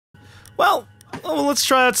Well, let's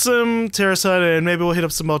try out some Terrasite and maybe we'll hit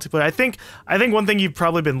up some multiplayer. I think one thing you've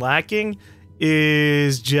probably been lacking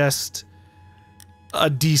is just a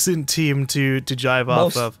decent team to jive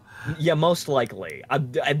off of. Yeah, most likely.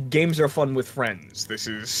 Games are fun with friends. This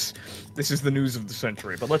is the news of the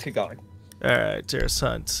century. But let's get going. All right, Terrace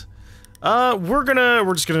Hunt.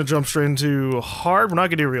 We're just gonna jump straight into hard. We're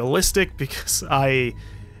not gonna do realistic because I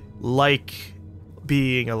like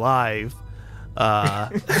being alive.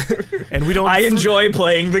 And we don't. I enjoy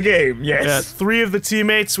playing the game. Yes. Yeah, 3 of the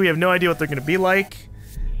teammates. We have no idea what they're gonna be like.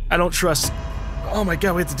 I don't trust. Oh my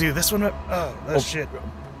god, we have to do this one. Oh, that's shit.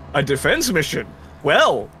 A defense mission.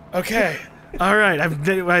 Well. Okay. All right.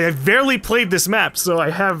 I've barely played this map, so I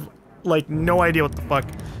have like no idea what the fuck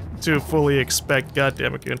to fully expect. God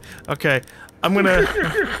damn it, Goon. Okay. I'm gonna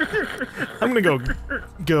go.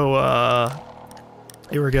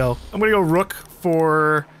 Here we go. I'm gonna go Rook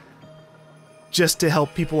for just to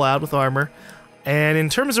help people out with armor. And in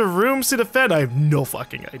terms of rooms to defend, I have no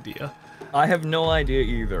fucking idea. I have no idea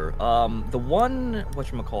either. The one,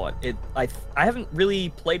 whatchamacallit, I haven't really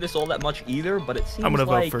played this all that much either, but it seems I'm gonna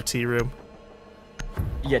like... vote for T room.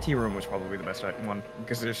 Yeah, T room was probably the best one,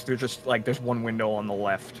 because there's just, like, there's one window on the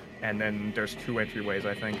left, and then there's 2 entryways,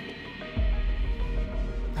 I think.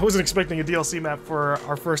 I wasn't expecting a DLC map for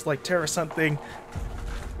our first, like, Terrace Hunt thing.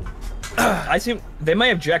 They may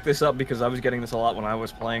have jacked this up because I was getting this a lot when I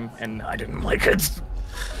was playing, and I didn't like it.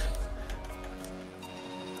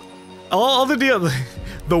 All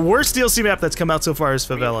the worst DLC map that's come out so far is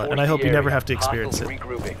Favela, and I hope you never have to experience it.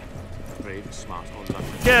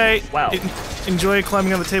 Okay. Wow. Enjoy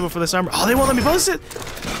climbing on the table for this armor. Oh, they won't let me post it.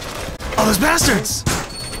 Oh, those bastards!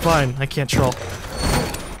 Fine, I can't troll.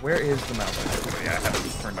 Where is the mouse? Yeah, I have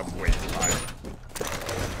it turned up way too high.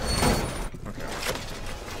 Okay.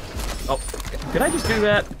 Oh, did I just do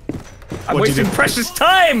that? I'm wasting precious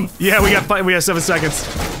time! Yeah, we have 7 seconds.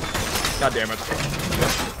 God damn it.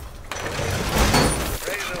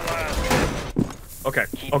 Okay,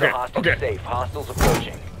 okay. Safe. Hostiles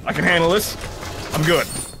approaching. I can handle this. I'm good.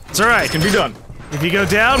 It's alright. It can be done. If you go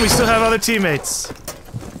down, we still have other teammates.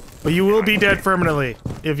 But you will be dead permanently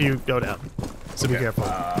if you go down. So be careful.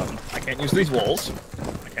 I can't use these walls.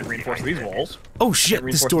 I can't reinforce these walls. Oh shit,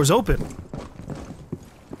 this door's open.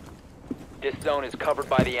 This zone is covered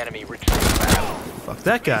by the enemy. Retreat back. Fuck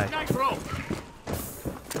that guy.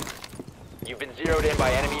 You've been zeroed in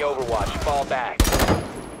by enemy overwatch. Fall back.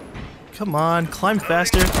 Come on, climb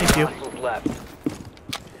faster. Thank you. Left.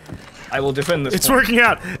 I will defend this. It's working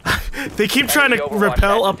out. They keep trying to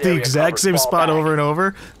rappel up the exact same spot over and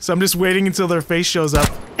over, so I'm just waiting until their face shows up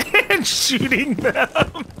and shooting them.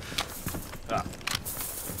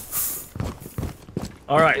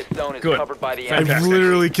 All right. This zone is Good. covered by the enemy. I've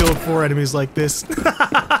literally killed 4 enemies like this.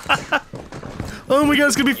 Oh my god,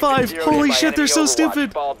 it's gonna be 5. Holy shit, they're so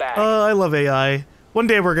stupid. I love AI. One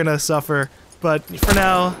day we're gonna suffer, but for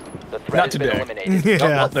now, not today. Yeah. Oh,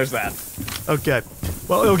 well, there's that. Okay.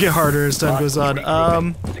 Well, it'll get harder as time goes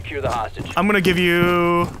on. Secure the hostage. I'm gonna give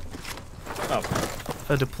you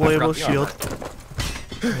a deployable shield.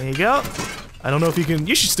 There you go. I don't know if you can.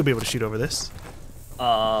 You should still be able to shoot over this.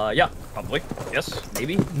 Yeah, probably. Yes,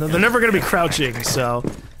 maybe. No, they're never gonna be crouching, so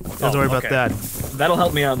don't have to worry about that. That'll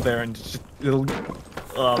help me out there, and just, they'll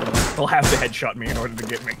have to headshot me in order to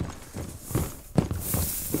get me.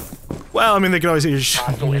 Well, I mean, they can always hit your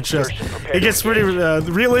chest. It gets pretty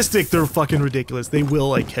realistic. They're fucking ridiculous. They will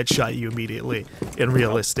like headshot you immediately in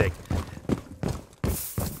realistic.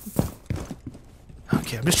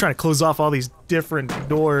 Okay, I'm just trying to close off all these different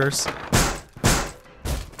doors.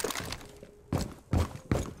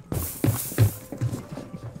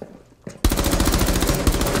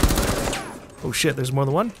 Oh shit, there's more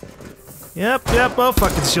than one? Yep, oh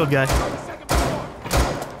fuck, it's a shield guy.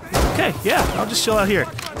 Okay, yeah, I'll just chill out here.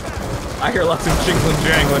 I hear lots of jingling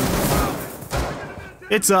jangling.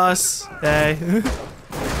 It's us. Hey.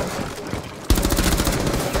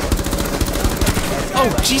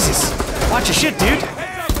 Oh, Jesus. Watch your shit, dude.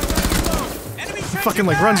 Fucking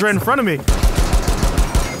like runs right in front of me.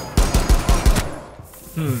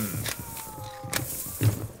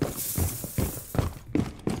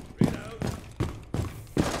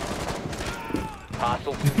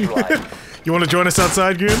 You want to join us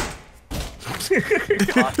outside, Goon?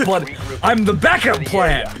 But I'm the backup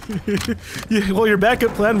plan! Yeah, well, your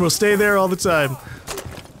backup plan will stay there all the time.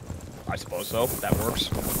 I suppose so. That works.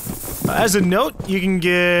 As a note, you can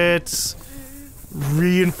get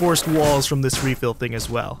reinforced walls from this refill thing as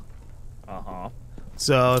well. Uh-huh.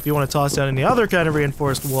 So if you want to toss down any other kind of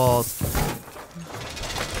reinforced walls...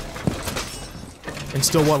 and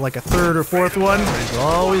still want like a third or fourth one, we've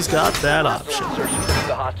always got that option.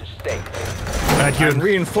 The hostage state. Right here. I'm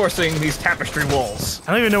reinforcing these tapestry walls.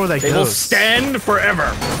 I don't even know where that They goes. will stand forever.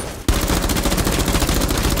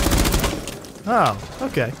 Oh,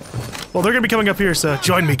 okay. Well, they're gonna be coming up here, so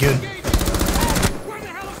join me, Goon.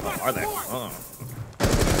 Are they? Oh.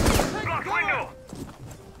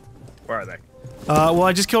 Where are they? Well,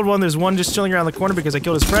 I just killed one. There's one just chilling around the corner because I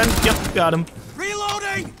killed his friend. Yep, got him.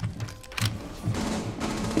 Reloading!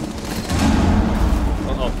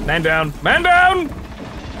 Uh-oh. Man down! Man down!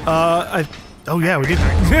 Oh yeah, we did.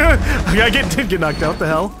 I did get knocked out. The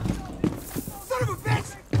hell? Son of a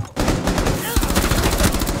bitch!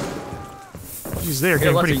 Jeez, they're Hear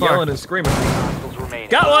getting lots pretty of far. yelling and screaming. Hostiles remaining.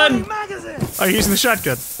 Got one! Magazine! Oh, you're using the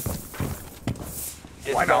shotgun.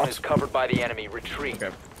 This Why zone not? is covered by the enemy. Retreat.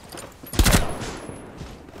 Okay.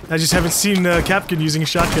 I just haven't seen Capkin using a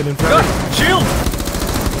shotgun in forever. Ah, shield!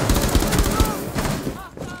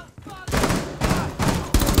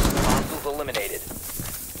 Hostiles eliminated.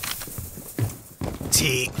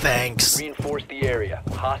 T, thanks. Reinforce the area.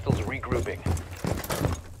 Hostiles regrouping.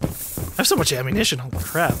 I have so much ammunition. Holy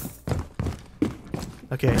crap.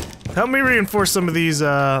 Okay, help me reinforce some of these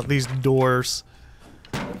doors,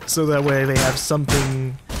 so that way they have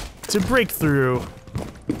something to break through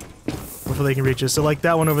before they can reach us. So, like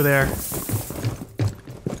that one over there.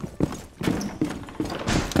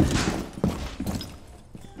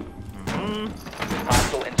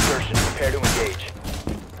 Hostile insertion. Prepare to engage.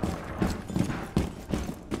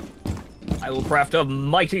 I will craft a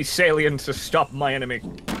mighty salient to stop my enemy.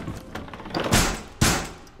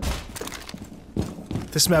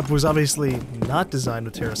 This map was obviously not designed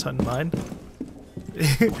with terrorist hunt in mind.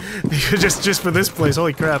 just for this place,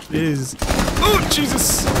 holy crap, it is. Oh,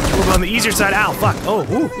 Jesus! We're on the easier side. Ow, fuck. Oh,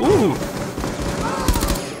 ooh, ooh.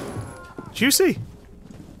 Juicy.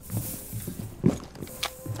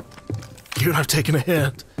 Dude, I've taken a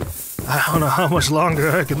hit. I don't know how much longer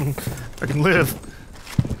I can live.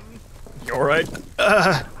 You alright?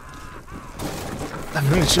 I'm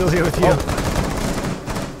gonna chill here with you.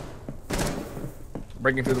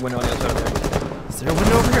 Breaking through the window on the other side of the room. Is there a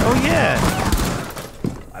window over here? Oh, yeah.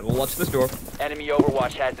 I will watch this door. Enemy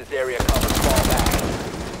Overwatch has this area covered. Fall back.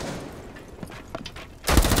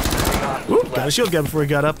 Ooh, got a shield gun before he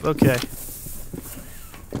got up. Okay.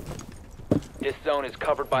 This zone is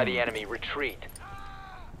covered by the enemy. Retreat.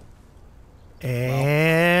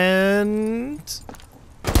 And...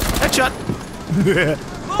 headshot!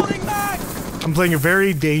 Loading mag! I'm playing a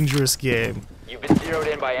very dangerous game. You've been zeroed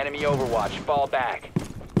in by enemy Overwatch. Fall back.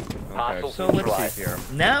 Okay, Hostiles so let's neutralized. see here.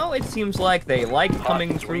 Now it seems like they like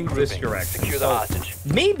coming Hostiles through this regrouping. direction. Secure the So hostage.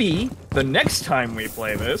 maybe the next time we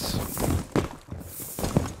play this...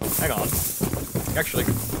 Hang on. Actually,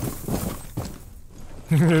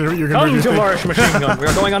 You're gonna come do your to thing. Marsh Machine Gun. We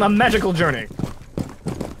are going on a magical journey.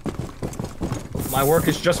 My work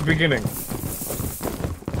is just beginning.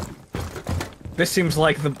 This seems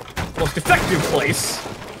like the most effective place.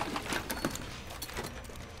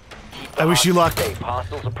 Keep the I wish you luck. hostage safe.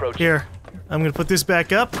 Hostiles approaching. Here, I'm gonna put this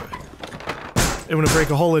back up. I'm gonna break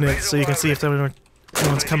a hole in it so you can see if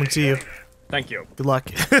anyone's coming to you. Thank you. Good luck.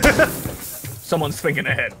 Someone's thinking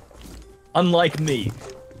ahead. Unlike me.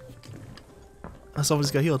 Oh, someone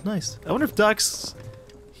just got healed. Nice. I wonder if Doc's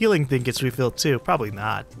healing thing gets refilled too. Probably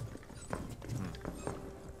not.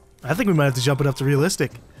 I think we might have to jump it up to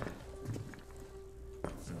realistic.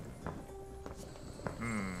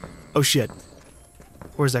 Oh shit.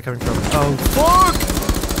 Where's that coming from? Oh fuck!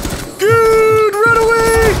 Dude, run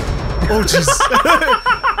away! Oh jeez.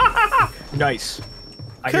 Nice.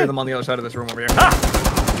 I Okay. hear them on the other side of this room over here. Ha!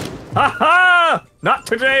 Ha ha! Not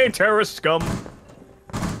today, terrorist scum.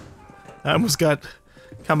 I almost got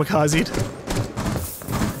kamikazed.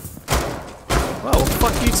 Oh, well,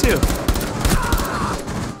 fuck you too.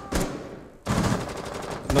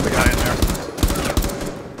 Another guy in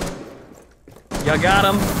there. You got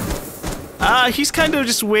him. He's kind of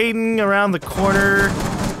just waiting around the corner.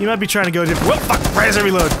 He might be trying to go different. Whoa, fuck! Right as I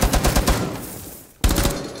reload.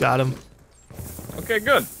 Got him. Okay,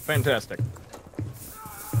 good. Fantastic.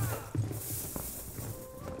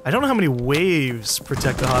 I don't know how many waves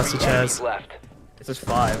Protect the Hostage Enemies has. left. This is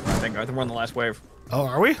 5, I think. I think we're on the last wave. Oh,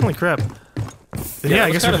 are we? Holy crap. Then yeah,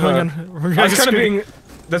 I guess we're that's going kind on. of We're I was kind of going being...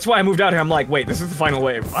 That's why I moved out here. I'm like, wait, this is the final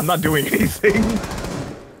wave. I'm not doing anything.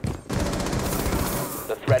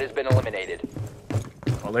 The threat has been eliminated.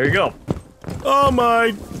 Well, there you go. Oh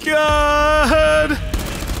my god!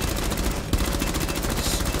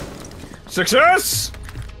 Success!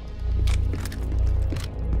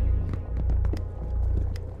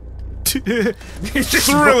 He's just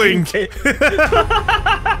Thrilling. fucking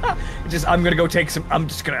I'm gonna go take some. I'm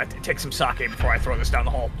just gonna take some sake before I throw this down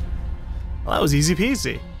the hall. Well, that was easy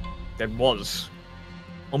peasy. That was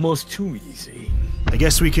almost too easy. I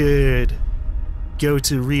guess we could go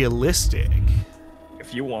to realistic.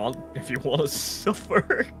 If you want to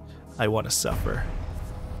suffer. I want to suffer.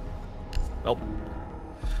 Nope.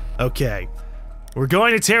 Okay. We're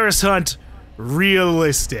going to terrorist hunt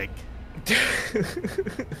realistic.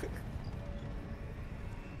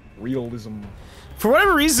 Realism. For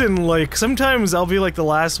whatever reason, like, sometimes I'll be like the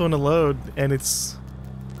last one to load, and it's...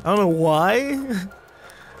 I don't know why.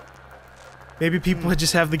 Maybe people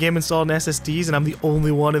just have the game installed on SSDs, and I'm the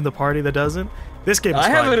only one in the party that doesn't. This game is I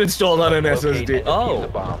fine. have it installed on an Locate SSD. and defuse the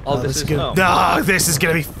bomb. Oh, this is gonna... no. No, this is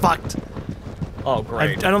gonna be fucked. Oh, I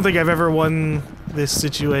great. don't think I've ever won this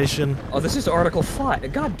situation. Oh, this is Article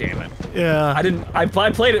 5. God damn it. Yeah. I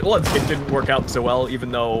played it once. It didn't work out so well,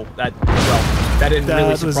 even though that didn't really That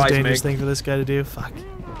was a surprise me. dangerous thing for this guy to do. Fuck.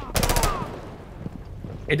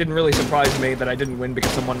 It didn't really surprise me that I didn't win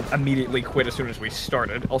because someone immediately quit as soon as we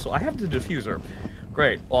started. Also, I have the diffuser.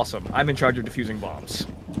 Great, awesome. I'm in charge of defusing bombs.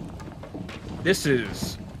 This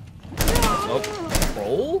is... Oh,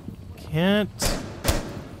 control? Can't...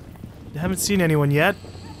 Haven't seen anyone yet.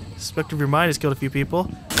 Suspect of your mind has killed a few people.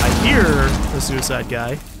 I hear the suicide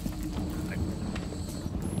guy.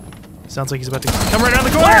 Sounds like he's about to come right around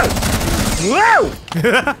the corner!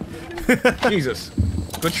 Whoa! Jesus.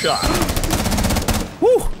 Good shot.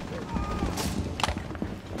 Woo!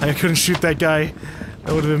 I couldn't shoot that guy.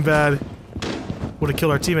 That would have been bad. Would have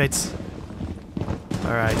killed our teammates.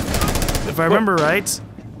 Alright. If I remember right,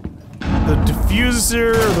 the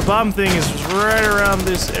diffuser, the bomb thing is right around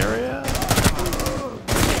this area.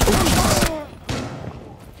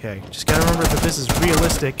 Okay, just gotta remember that this is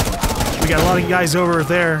realistic. We got a lot of guys over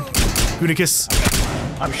there. Gunicus.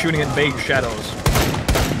 I'm shooting at vague shadows.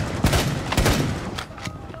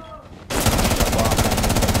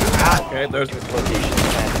 Okay, there's Location.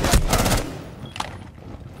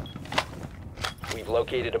 We've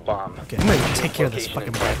located a bomb. Okay, I'm gonna take care of this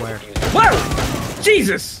fucking barbed wire. Whoa!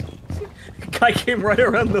 Jesus! Guy came right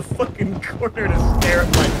around the fucking corner to stare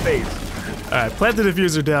at my face. Alright, plant the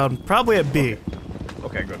diffuser down, probably at B.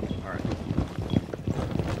 Okay, good. Alright.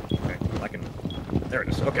 Okay, I can... There it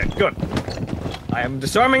is. Okay, good. I am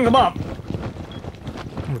disarming the bomb.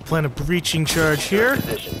 I'm gonna plant a breaching charge here.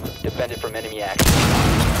 Position. Defend it from enemy action.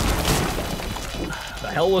 The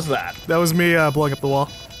hell was that? That was me blowing up the wall,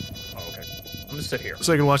 Oh, okay. I'm gonna sit here.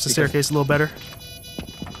 so I can watch the staircase a little better.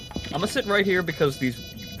 I'm gonna sit right here because they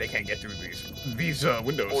can't get through these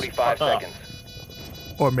windows. 45 seconds.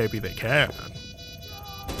 Or maybe they can.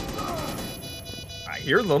 I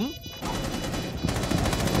hear them.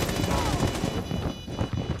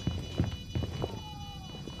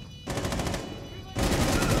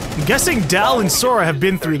 I'm guessing Dal and Sora have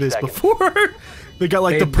been through this before. They got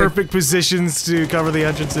like the perfect positions to cover the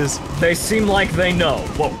entrances. They seem like they know.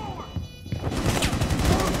 Whoa.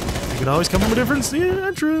 You can always come from a different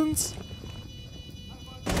entrance.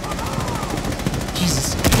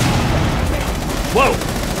 Jesus. Whoa!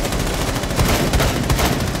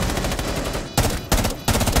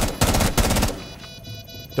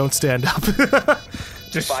 Don't stand up.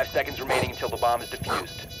 Just 5 seconds remaining until the bomb is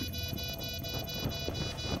defused.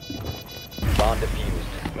 Bomb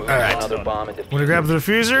defused. Moving to Alright. another bomb and defuse. I'm gonna grab the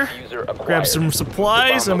diffuser, Diffuser acquired. grab some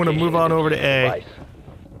supplies, I'm gonna move on over to A, at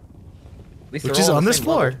least which they're is all on the this same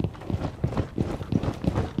floor. level.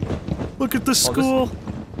 Look at the school.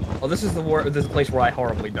 Oh, this is this place where I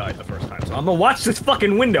horribly died the first time. So I'm gonna watch this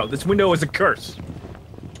fucking window. This window is a curse.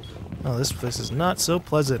 Oh, this place is not so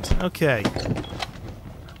pleasant. Okay.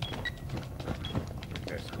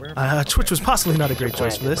 Twitch was possibly not a great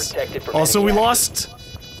choice for this. Also, we lost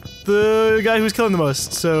the guy who was killing the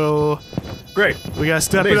most, so Great. we gotta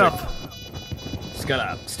step Amazing. it up. Just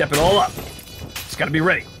gotta step it all up. Just gotta be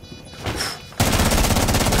ready.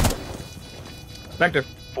 Spectre.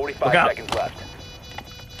 45 Look out. seconds left.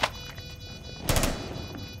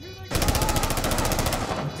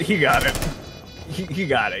 He got it. He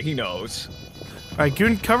got it. He knows. Alright,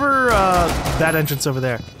 Goon, cover that entrance over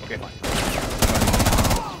there. Okay, fine.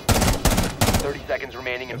 30 seconds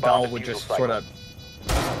remaining in Val bomb would defusal just cycle. sort of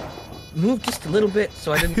move just a little bit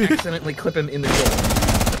so I didn't accidentally clip him in the shoulder.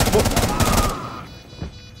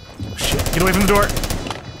 Oh, shit, get away from the door.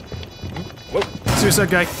 Whoa. Suicide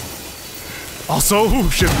guy. Also, oh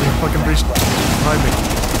shit, they fucking breached behind me.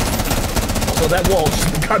 So that wall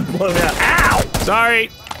just got blown out. Ow! Sorry.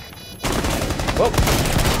 Whoa.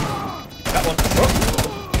 Got one.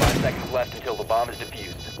 Whoa. 5 seconds left until the bomb is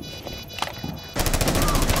defused.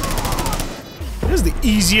 This is the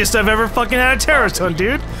easiest I've ever fucking had a terrorist hunt,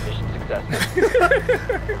 dude. Mission successful.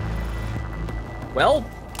 Well,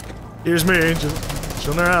 here's me, just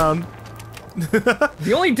chilling around.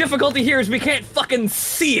 the only difficulty here is we can't fucking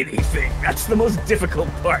see anything. That's the most difficult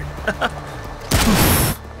part.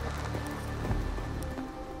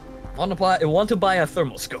 Want to buy a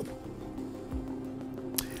thermoscope.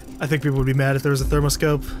 I think people would be mad if there was a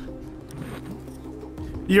thermoscope.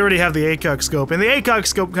 You already have the ACOG scope, and the ACOG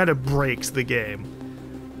scope kind of breaks the game.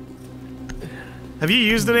 Have you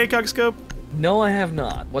used an ACOG scope? No, I have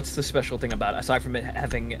not. What's the special thing about it, aside from it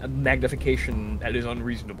having a magnification that is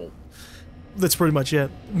unreasonable? That's pretty much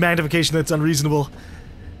it. Magnification that's unreasonable,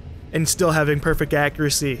 and still having perfect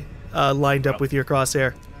accuracy lined up with your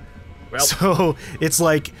crosshair. Well, so it's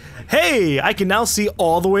like, hey, I can now see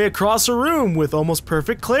all the way across a room with almost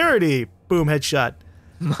perfect clarity. Boom, headshot.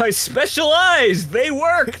 my special eyes, they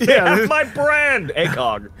work. They have my brand,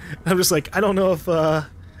 ACOG. I'm just like, I don't know if the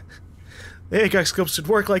ACOG scopes should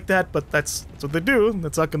work like that, but that's what they do.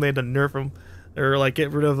 That's how come they had to nerf them or like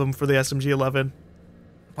get rid of them for the SMG-11.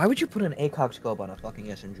 Why would you put an ACOG scope on a fucking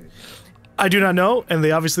SMG? I do not know, and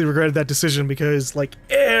they obviously regretted that decision because, like,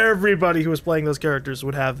 everybody who was playing those characters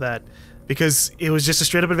would have that because it was just a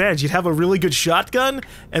straight-up advantage. You'd have a really good shotgun,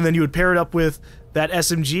 and then you would pair it up with that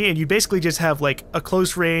SMG, and you basically just have, like, a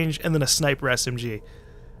close range and then a sniper SMG.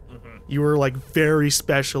 You were, like, very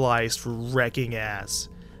specialized for wrecking ass.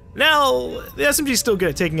 Now, the SMG is still good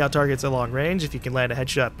at taking out targets at long range if you can land a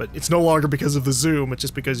headshot, but it's no longer because of the zoom, it's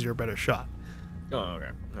just because you're a better shot. Oh, okay.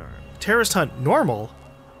 Alright. Terrorist hunt normal?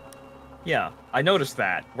 Yeah, I noticed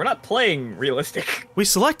that. We're not playing realistic. We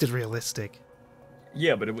selected realistic.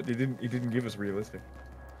 Yeah, but it didn't give us realistic.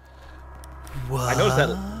 What?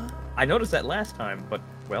 I noticed that last time, but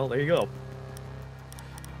well, there you go.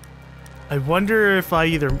 I wonder if I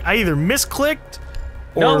either misclicked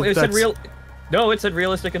or No, it said real. No, it said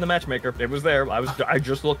realistic in the matchmaker. It was there. I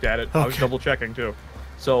just looked at it. Okay. I was double checking too.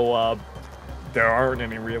 So there aren't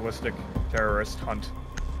any realistic terrorist hunt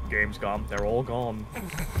games gone. They're all gone.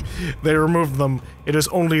 They removed them. It is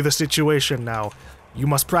only the situation now. You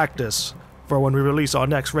must practice for when we release our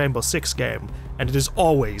next Rainbow Six game, and it is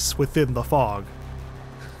always within the fog.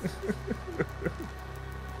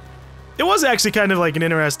 It was actually kind of like an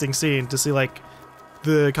interesting scene to see like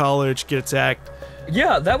the college get attacked.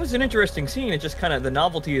 Yeah, that was an interesting scene. It just kind of, the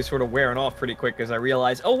novelty is sort of wearing off pretty quick as I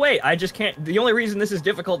realized, oh wait, I just can't, the only reason this is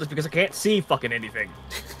difficult is because I can't see fucking anything.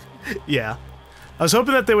 Yeah. I was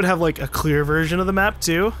hoping that they would have like a clear version of the map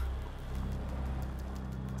too.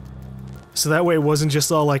 So that way it wasn't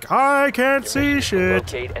just all like, I can't see shit.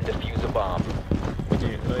 Locate and defuse a bomb.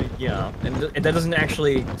 Yeah, and that doesn't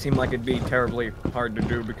actually seem like it'd be terribly hard to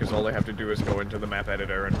do because all they have to do is go into the map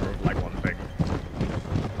editor and remove like one thing.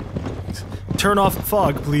 Turn off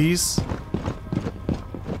fog, please.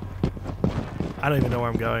 I don't even know where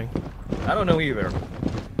I'm going. I don't know either.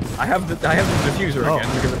 I have the diffuser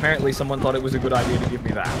again because apparently someone thought it was a good idea to give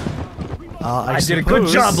me that. I did a good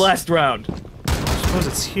job last round. I suppose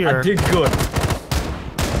it's here. I did good.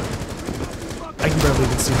 I can barely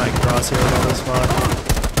even see my crosshair in all this fog.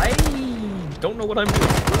 I don't know what I'm doing.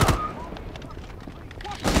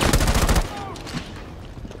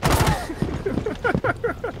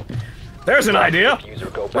 There's an idea.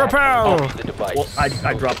 Repel! Well,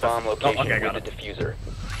 I dropped bomb location okay, got with it. the diffuser.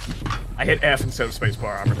 I hit F instead of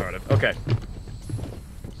spacebar. I'm retarded. Okay.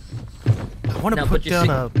 I want to Now, put but you down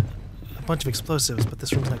see- a bunch of explosives, but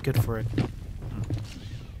this room's not good for it.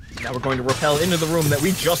 Now we're going to rappel into the room that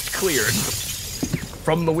we just cleared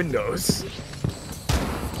from the windows.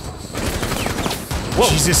 Whoa!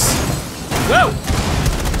 Jesus. Whoa!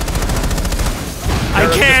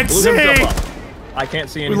 I can't Just blew himself see! up. I can't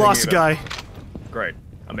see We anything lost either. a guy. Great.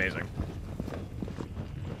 Amazing.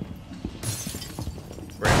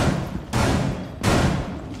 Great.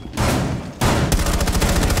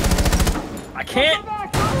 I can't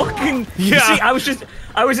fucking... You Yeah. see, I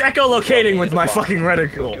was echolocating with my fucking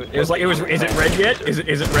reticle. It was like, is it red yet? Is it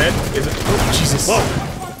red? Is it... Oh, Jesus. whoa.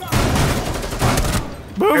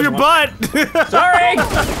 Move There's your one. butt! Sorry!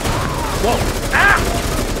 Whoa. Ah!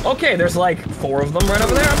 Okay, there's like 4 of them right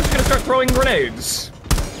over there. I'm just gonna start throwing grenades.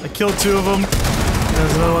 I killed 2 of them.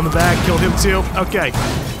 There's another one in the back. Killed him too. Okay.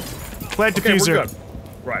 Plant Okay, diffuser. we're good.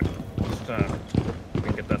 Right. Just, we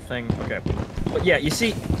can get that thing. Okay. But yeah, you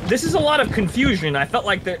see, this is a lot of confusion. I felt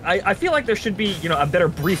like I feel like there should be, you know, a better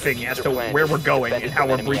briefing as to where we're going and how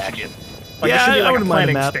we're breaching it. Like, Yeah, there should be I like a wouldn't mind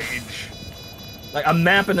a planning map. stage. Like a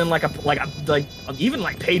map and then like even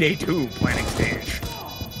like Payday 2 planning stage.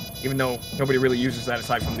 Even though nobody really uses that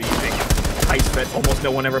aside from the big heist that almost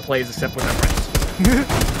no one ever plays except with their friends.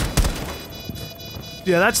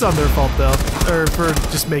 Yeah, that's not their fault though. Or for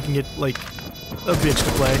just making it like a bitch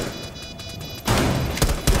to play.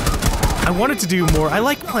 I wanted to do more. I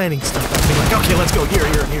like planning stuff. I think like, okay, let's go here,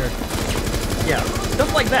 here, and here. Yeah,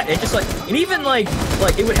 stuff like that. It just like, and even like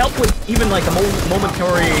it would help with even like a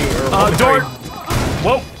momentary or Door.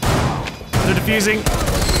 Whoa. They're defusing.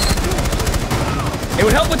 It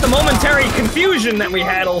would help with the momentary confusion that we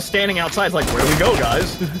had all standing outside. It's like, where do we go,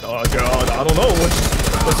 guys? I don't know.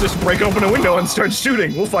 Let's just break open a window and start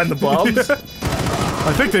shooting. We'll find the bombs.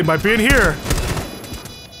 I think they might be in here.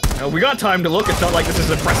 We got time to look. It's not like this is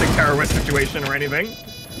a pressing terrorist situation or anything.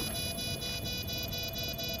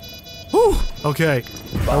 Whew. Okay,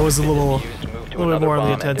 that was a little bit more on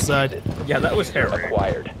the intense side. Yeah, that was hairy.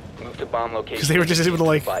 Acquired. Move to bomb location. Because they were just able to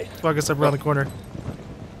like fuck us up around the corner.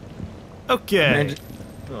 Okay.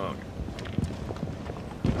 Oh.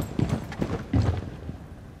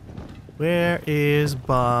 Where is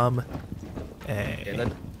bomb A? Yeah,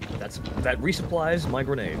 that resupplies my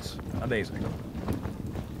grenades. Amazing.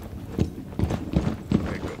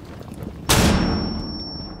 Okay, good.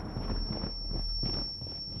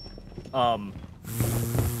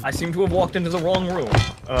 I seem to have walked into the wrong room.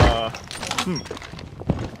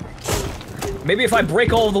 Maybe if I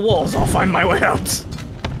break all of the walls, I'll find my way out.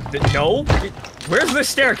 No? Where's the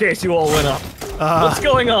staircase you all went up? What's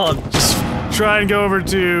going on? Just try and go over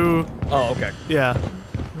to... Oh, okay. Yeah.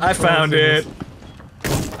 I found it.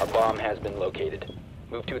 A bomb has been located.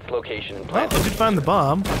 Move to its location and Well, plant. I did find the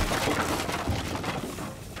bomb.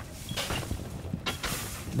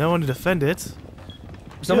 No one to defend it.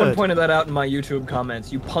 Someone Good. pointed that out in my YouTube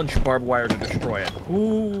comments. You punch barbed wire to destroy it.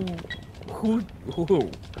 Who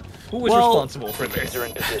was responsible for this? Are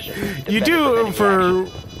in position. You Defend do, from any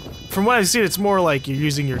action. from what I've seen, it's more like you're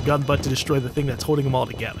using your gun butt to destroy the thing that's holding them all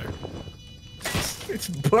together. It's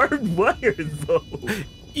barbed wire, though.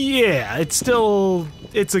 Yeah, it's still,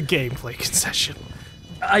 it's a gameplay concession.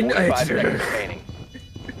 I know. 45 seconds remaining.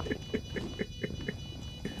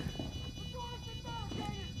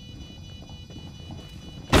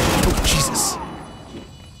 Oh, Jesus.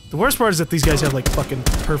 The worst part is that these guys have like fucking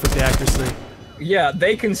perfect accuracy. Yeah,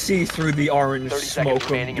 they can see through the orange 30 smoke seconds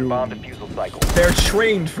of remaining in bomb doom. defusal cycle. They're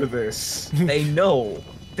trained for this. They know.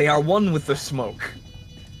 They are one with the smoke.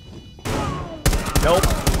 Nope.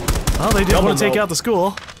 Well, they did Double want to take nope. out the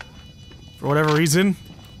school. For whatever reason.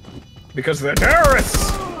 Because they're terrorists!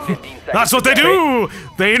 15 seconds. That's what they do!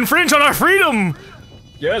 They infringe on our freedom!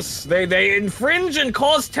 Yes, they infringe and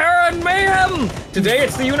cause terror and mayhem! Today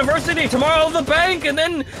it's the university, tomorrow the bank, and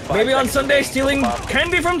then maybe on seconds Sunday remaining. stealing Bomb.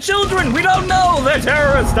 candy from children! We don't know! They're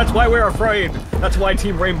terrorists! That's why we're afraid! That's why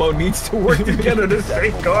Team Rainbow needs to work together to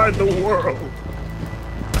safeguard the world!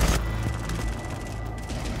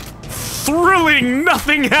 Thrilling,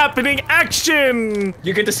 nothing happening action!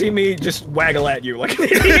 You get to see me just waggle at you like an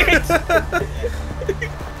idiot!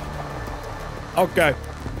 Okay.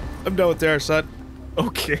 I'm done with there, son.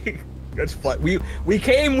 Okay, that's fine. We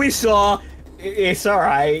came, we saw. It's all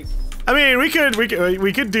right. I mean, we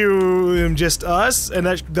could do them just us, and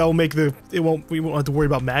that'll make we won't have to worry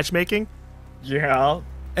about matchmaking. Yeah.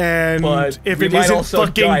 And But if we it might isn't also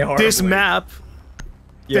die fucking this horribly. map,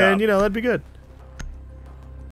 Yeah. then you know that'd be good.